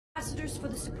ambassadors for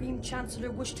the Supreme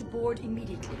Chancellor wish to board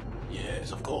immediately.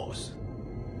 Yes, of course.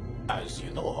 As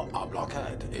you know, our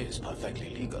blockade is perfectly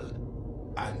legal,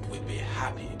 and we'd be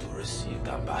happy to receive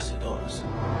the ambassadors.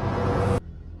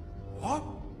 What?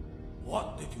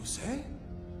 What did you say?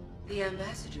 The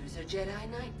ambassadors are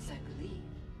Jedi Knights, I believe.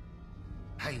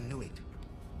 I knew it.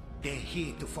 They're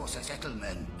here to force a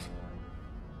settlement.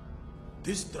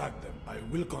 Distract them. I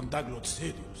will contact Lord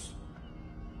Sidious.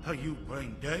 Are you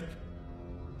brain dead?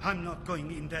 I'm not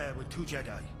going in there with 2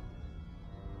 Jedi.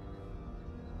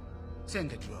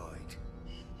 Send a droid.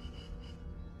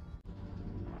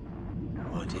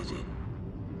 What is it?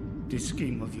 This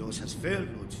scheme of yours has failed,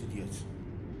 Lord Sidious.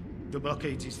 The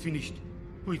blockade is finished.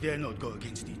 We dare not go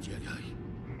against the Jedi.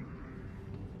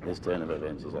 This turn of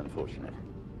events is unfortunate.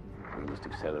 We must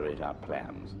accelerate our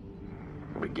plans.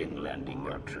 Begin landing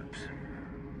our troops.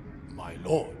 My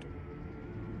lord,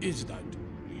 is that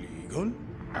legal?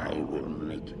 I will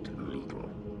make it legal.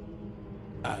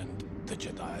 And the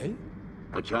Jedi?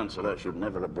 The Chancellor should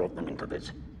never have brought them into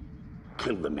this.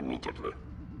 Kill them immediately.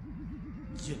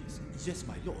 Yes,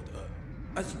 my lord.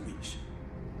 As you wish.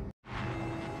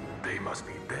 They must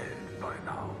be dead by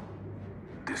now.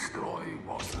 Destroy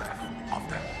what's left of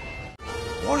them.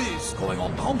 What is going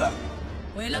on down there?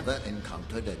 Never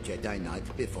encountered a Jedi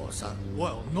Knight before, sir.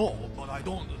 Well, no, but I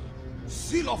don't...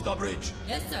 Seal off the bridge!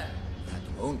 Yes, sir.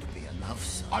 That won't be enough,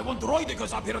 sir. I want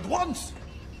droidekas up here at once!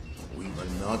 We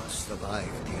will not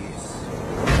survive these.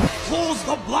 Close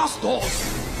the blast doors!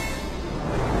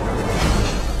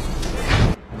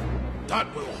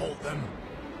 That will hold them.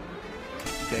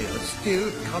 They are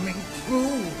still coming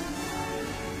through.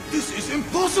 This is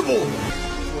impossible!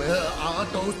 Where are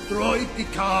those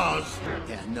droidicars?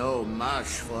 They're no match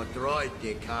for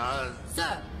droidicars.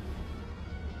 Sir,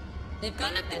 they've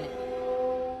got nothing.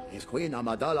 It's Queen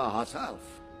Amidala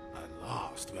herself. At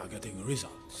last, we are getting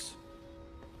results.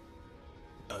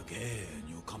 Again,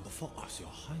 you come before us, Your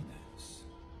Highness.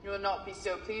 You will not be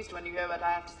so pleased when you hear what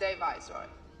I have to say, Viceroy.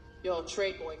 Your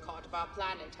trade boycott of our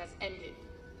planet has ended.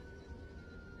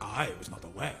 I was not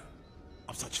aware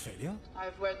of such failure. I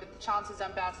have word that the Chancellor's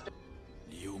ambassador...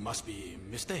 You must be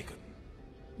mistaken.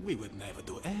 We would never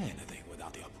do anything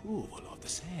without the approval of the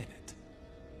Senate.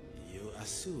 You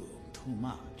assume too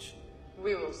much.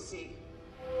 We will see.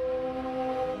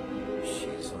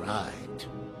 She's right.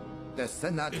 The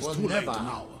Senate It's will too late never...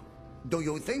 now. Do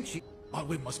you think she... But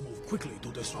we must move quickly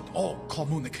to disrupt all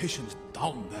communications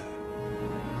down there.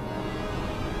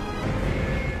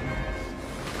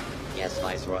 Yes,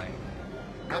 Viceroy.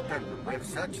 Captain, we've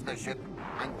searched the ship,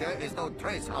 and there is no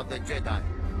trace of the Jedi.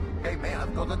 They may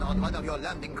have gotten on one of your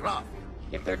landing craft.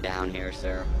 If they're down here,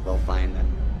 sir, we'll find them.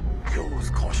 Use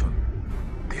caution.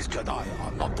 These Jedi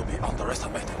are not to be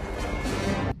underestimated.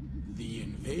 The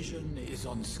invasion is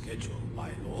on schedule,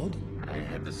 my lord. I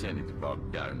have the Senate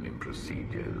bogged down in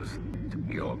procedures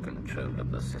to your control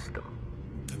of the system.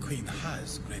 The Queen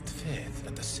has great faith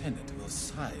that the Senate will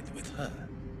side with her.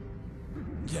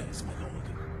 Yes, my lord.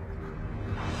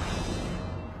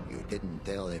 You didn't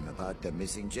tell him about the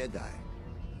missing Jedi.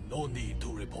 No need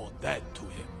to report that to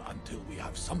him until we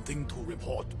have something to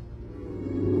report.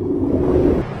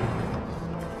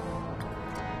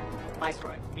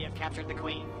 Viceroy, we have captured the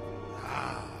Queen.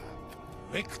 Ah,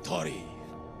 victory!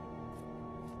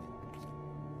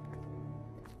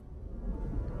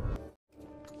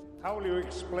 How will you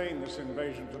explain this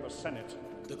invasion to the Senate?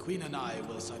 The Queen and I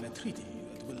will sign a treaty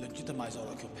that will legitimize our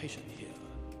occupation here.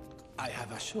 I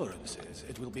have assurances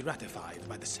it will be ratified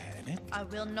by the Senate. I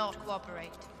will not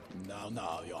cooperate.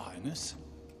 Now, Your Highness.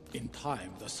 In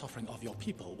time, the suffering of your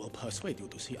people will persuade you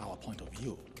to see our point of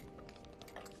view.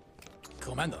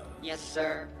 Commander. Yes,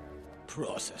 sir.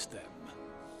 Process them.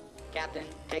 Captain,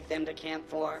 take them to Camp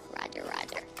 4. Roger,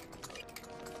 roger.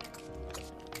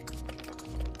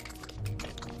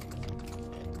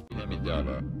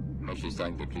 Amidala, has she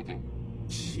signed the treaty?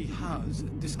 She has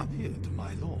disappeared,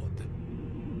 my lord.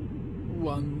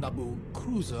 One Naboo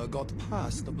cruiser got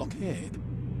past the blockade.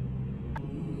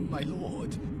 My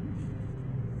lord,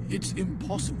 it's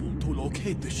impossible to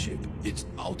locate the ship. It's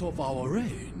out of our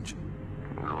range.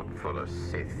 Not full of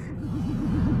Sith.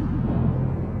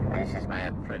 This is my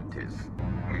apprentice.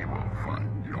 We will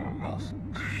find your lost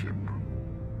ship.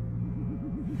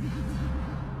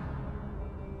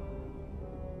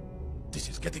 This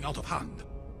is getting out of hand.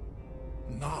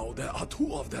 Now there are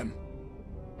 2 of them.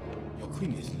 Your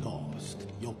queen is lost.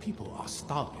 Your people are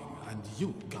starving. And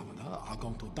you, Governor, are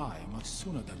going to die much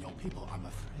sooner than your people, I'm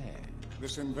afraid.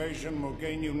 This invasion will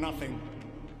gain you nothing.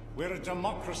 We're a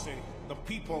democracy. The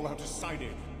people have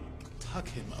decided. Tuck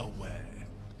him away.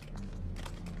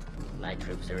 My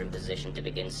troops are in position to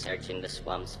begin searching the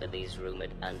swamps for these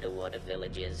rumored underwater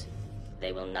villages.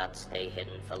 They will not stay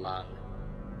hidden for long.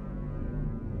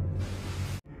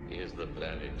 Is the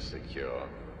planet secure?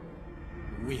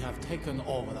 We have taken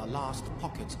over the last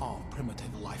pockets of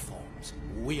primitive life forms.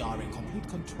 We are in complete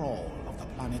control of the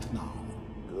planet now.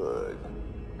 Good.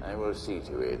 I will see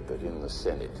to it that in the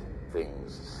Senate,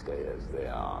 things stay as they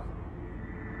are.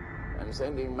 I'm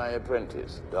sending my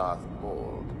apprentice, Darth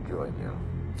Maul, to join you.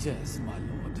 Yes, my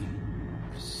lord.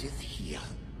 Sith here.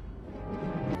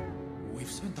 We've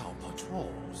sent out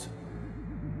patrols.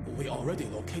 We already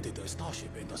located a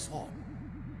starship in the swamp.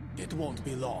 It won't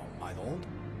be long, my lord.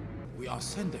 We are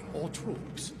sending all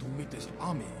troops to meet this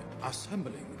army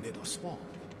assembling near the swamp.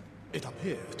 It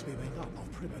appears to be made up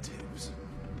of primitives.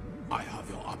 I have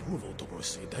your approval to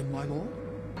proceed then, my lord?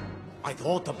 I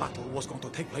thought the battle was going to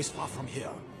take place far from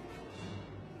here.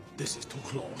 This is too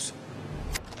close.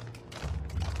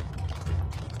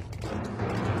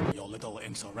 Your little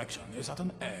insurrection is at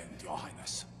an end, Your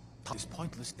Highness. This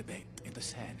pointless debate in the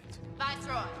Senate.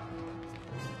 Viceroy!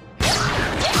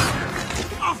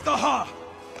 After her!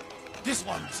 This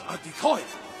one's a decoy!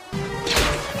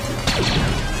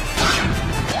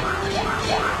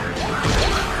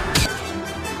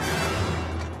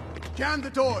 Jam the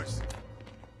doors!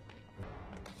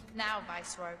 Now,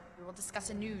 Viceroy, we will discuss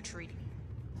a new treaty.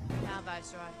 Now,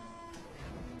 Viceroy.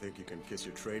 Think you can kiss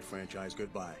your trade franchise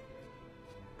goodbye.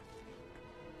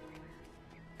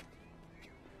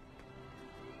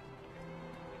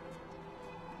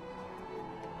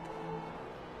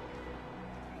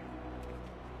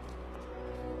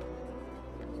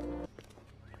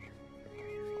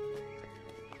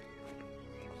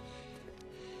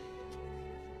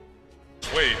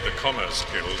 Persuade the Commerce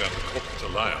Guild and the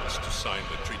Corporate Alliance to sign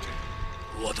the treaty.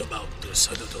 What about the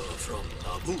senator from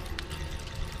Naboo?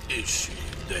 Is she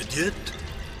dead yet?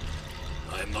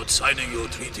 I'm not signing your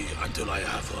treaty until I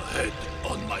have her head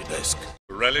on my desk.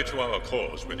 Rally to our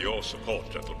cause with your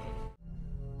support, gentlemen.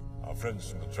 Our friends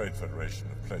from the Trade Federation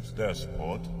have pledged their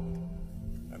support,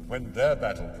 and when their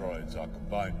battle droids are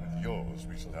combined with yours,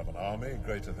 we shall have an army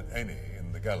greater than any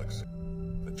in the galaxy.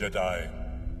 The Jedi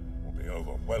will be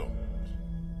overwhelmed.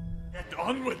 Get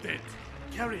on with it!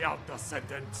 Carry out the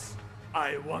sentence.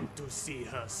 I want to see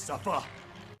her suffer.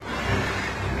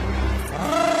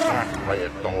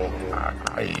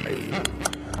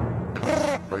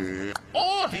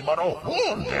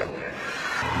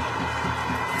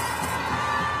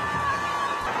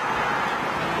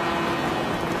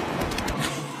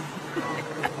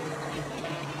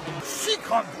 She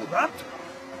can't do that!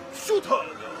 Shoot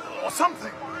her, or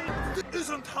something! This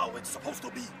isn't how it's supposed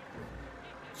to be!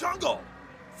 Django!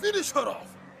 Finish her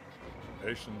off!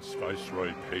 Patience,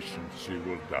 Viceroy, patience, she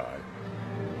will die.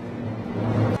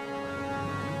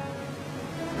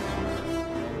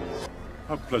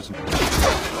 How pleasant.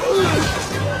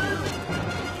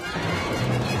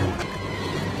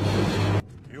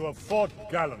 You have fought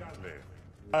gallantly.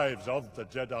 Lives of the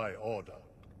Jedi Order.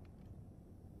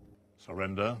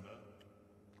 Surrender,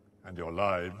 and your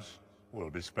lives will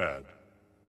be spared.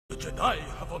 The Jedi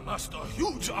have amassed a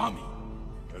huge army.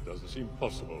 That doesn't seem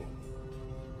possible.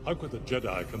 How could the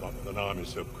Jedi come up with an army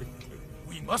so quickly?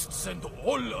 We must send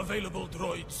all available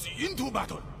droids into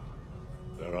battle.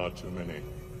 There are too many.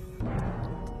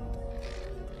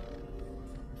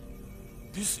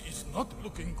 This is not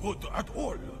looking good at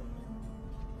all.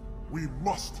 We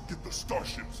must get the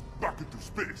starships back into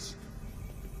space.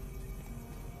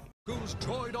 Whose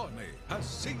droid army has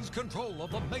seized control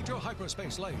of the major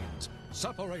hyperspace lanes,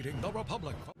 separating the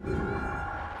Republic from...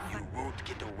 You won't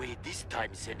get away this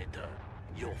time, Senator.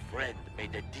 Your friend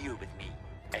made a deal with me,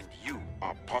 and you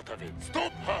are part of it.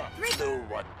 Stop her! No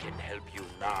one can help you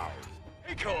now.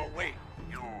 Take her away.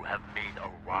 You have made a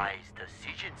wise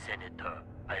decision, Senator.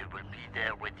 I will be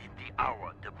there within the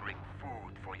hour to bring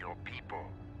food for your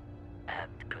people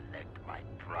and collect my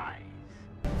prize.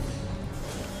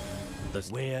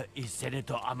 Where is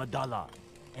Senator Amidala?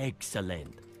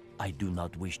 Excellent. I do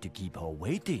not wish to keep her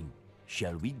waiting.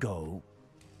 Shall we go?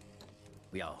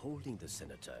 We are holding the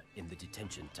Senator in the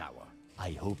detention tower.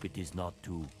 I hope it is not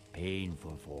too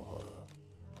painful for her.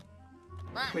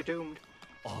 We're doomed.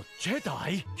 A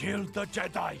Jedi killed the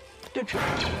Jedi.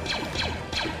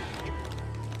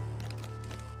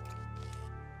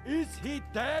 Is he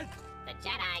dead? The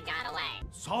Jedi got away.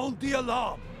 Sound the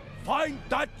alarm. Find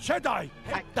that Jedi.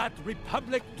 Take that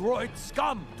Republic droid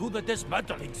scum to the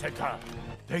dismantling center.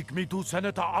 Take me to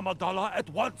Senator Amidala at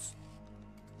once.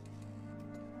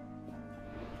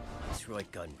 Viceroy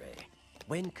Gunray,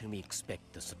 when can we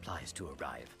expect the supplies to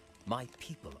arrive? My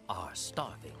people are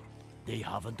starving. They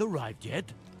haven't arrived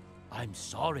yet. I'm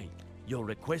sorry. Your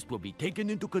request will be taken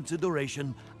into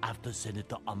consideration after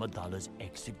Senator Amidala's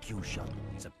execution.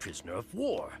 He's a prisoner of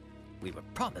war. We were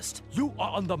promised. You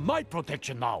are under my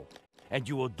protection now, and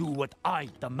you will do what I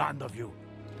demand of you.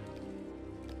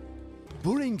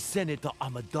 Bring Senator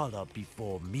Amidala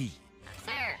before me.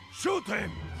 Sir! Shoot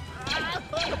him!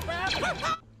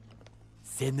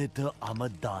 Senator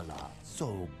Amidala,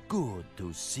 so good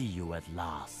to see you at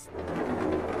last.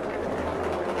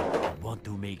 I want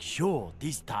to make sure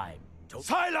this time.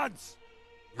 Silence!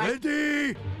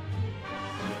 Ready?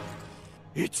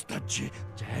 It's the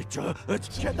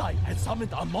Jedi has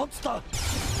summoned a monster.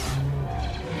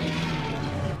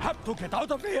 Have to get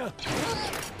out of here.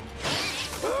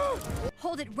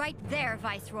 Hold it right there,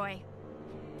 Viceroy.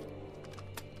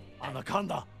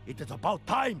 Anaconda, it is about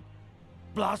time.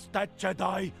 Blast that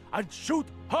Jedi and shoot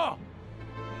her.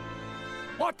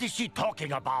 What is she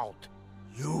talking about?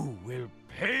 You will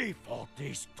pay for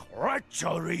this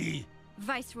treachery.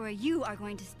 Viceroy, you are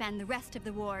going to spend the rest of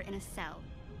the war in a cell.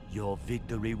 Your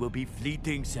victory will be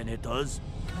fleeting, Senators.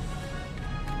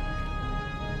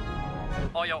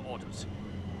 All your orders.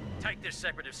 Take this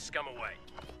separatist scum away.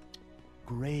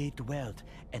 Great wealth,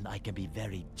 and I can be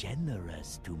very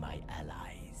generous to my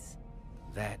allies.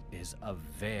 That is a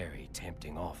very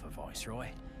tempting offer, Viceroy.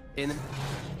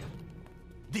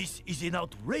 This is an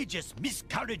outrageous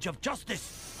miscarriage of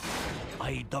justice.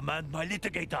 I demand my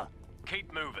litigator.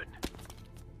 Keep moving.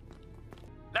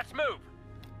 Let's move!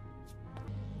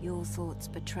 Your thoughts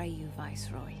betray you,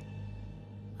 Viceroy.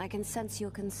 I can sense your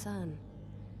concern.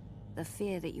 The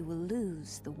fear that you will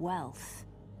lose the wealth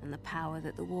and the power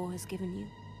that the war has given you.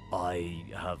 I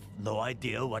have no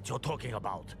idea what you're talking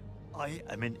about. I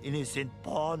am an innocent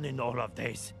pawn in all of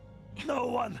this. No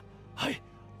one. I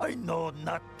know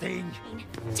nothing.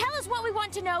 Tell us what we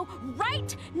want to know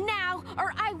right now,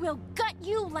 or I will gut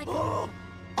you like...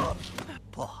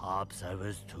 Perhaps I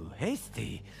was too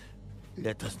hasty.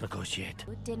 Let us negotiate.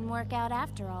 It didn't work out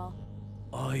after all.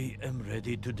 I am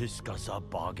ready to discuss our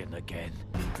bargain again.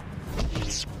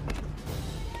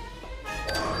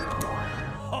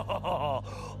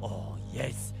 Oh,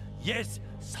 yes, yes,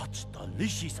 such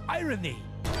delicious irony.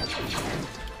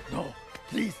 No,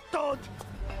 please don't.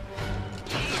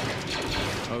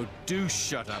 Oh, do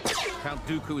shut up. Count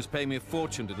Dooku is paying me a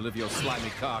fortune to deliver your slimy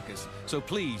carcass, so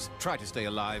please, try to stay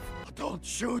alive. Don't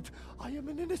shoot! I am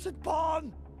an innocent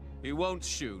pawn! He won't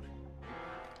shoot.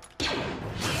 Come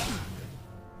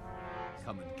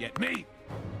and get me!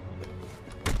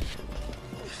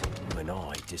 You and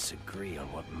I disagree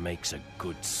on what makes a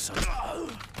good son.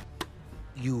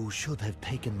 You should have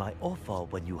taken my offer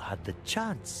when you had the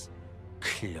chance,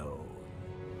 clone.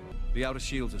 The outer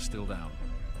shields are still down.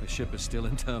 The ship is still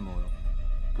in turmoil.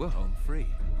 We're home free.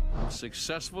 As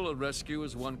successful a rescue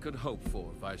as one could hope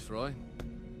for, Viceroy.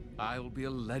 I'll be a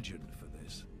legend for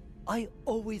this. I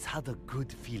always had a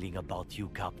good feeling about you,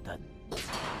 Captain.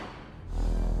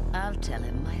 I'll tell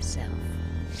him myself.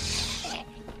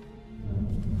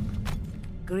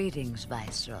 Greetings,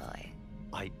 Viceroy.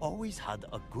 I always had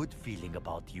a good feeling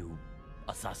about you,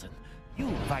 Assassin. You,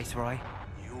 Viceroy.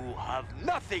 You have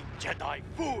nothing, Jedi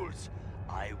fools!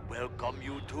 I welcome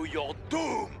you to your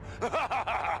doom!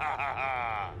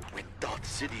 When Darth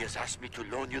Sidious asked me to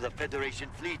loan you the Federation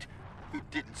fleet, you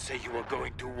didn't say you were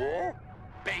going to war.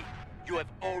 Bane, you have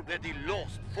already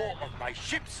lost 4 of my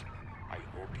ships. I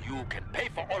hope you can pay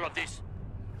for all of this.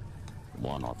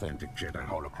 One authentic Jedi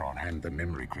holocron and the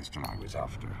memory crystal I was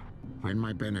after. When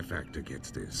my benefactor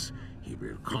gets this, he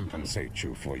will compensate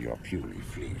you for your puny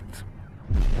fleet.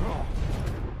 Oh.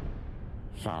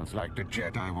 Sounds like the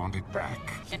Jedi want it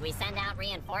back. Should we send out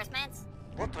reinforcements?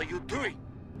 What are you doing?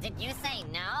 Did you say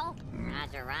no?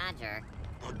 Roger, roger.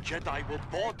 The Jedi will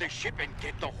board the ship and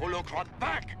get the holocron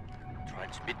back.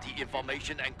 Transmit the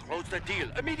information and close the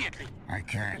deal immediately. I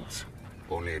can't.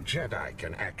 Only a Jedi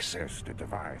can access the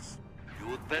device.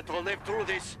 You'd better live through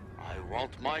this. I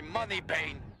want my money,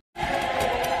 Bane. It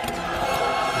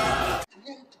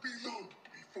won't be long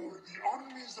before the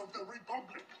armies of the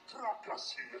Republic track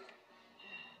us here.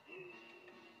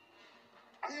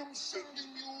 I am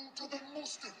sending you to the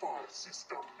Mustafar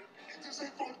system. It is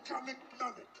a volcanic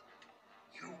planet.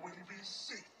 You will be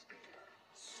safe there.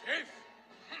 Safe?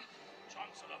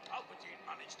 Chancellor Palpatine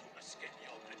managed to escape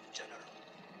your great general.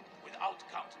 Without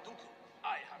Count Dooku,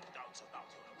 I have doubts about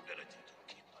your ability to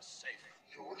keep us safe.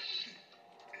 Your ship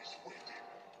is waiting.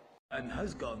 And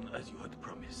has gone as you had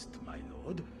promised, my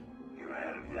lord. You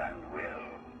have done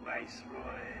well,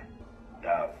 Viceroy.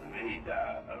 Darth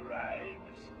Vader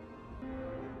arrives.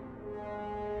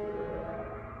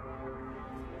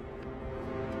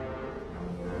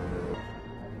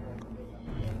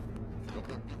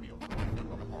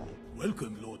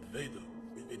 Welcome, Lord Vader.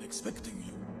 We've been expecting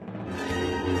you.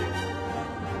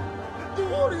 The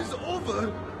war is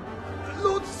over.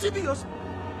 Lord Sidious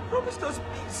promised us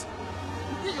peace.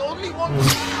 We only want...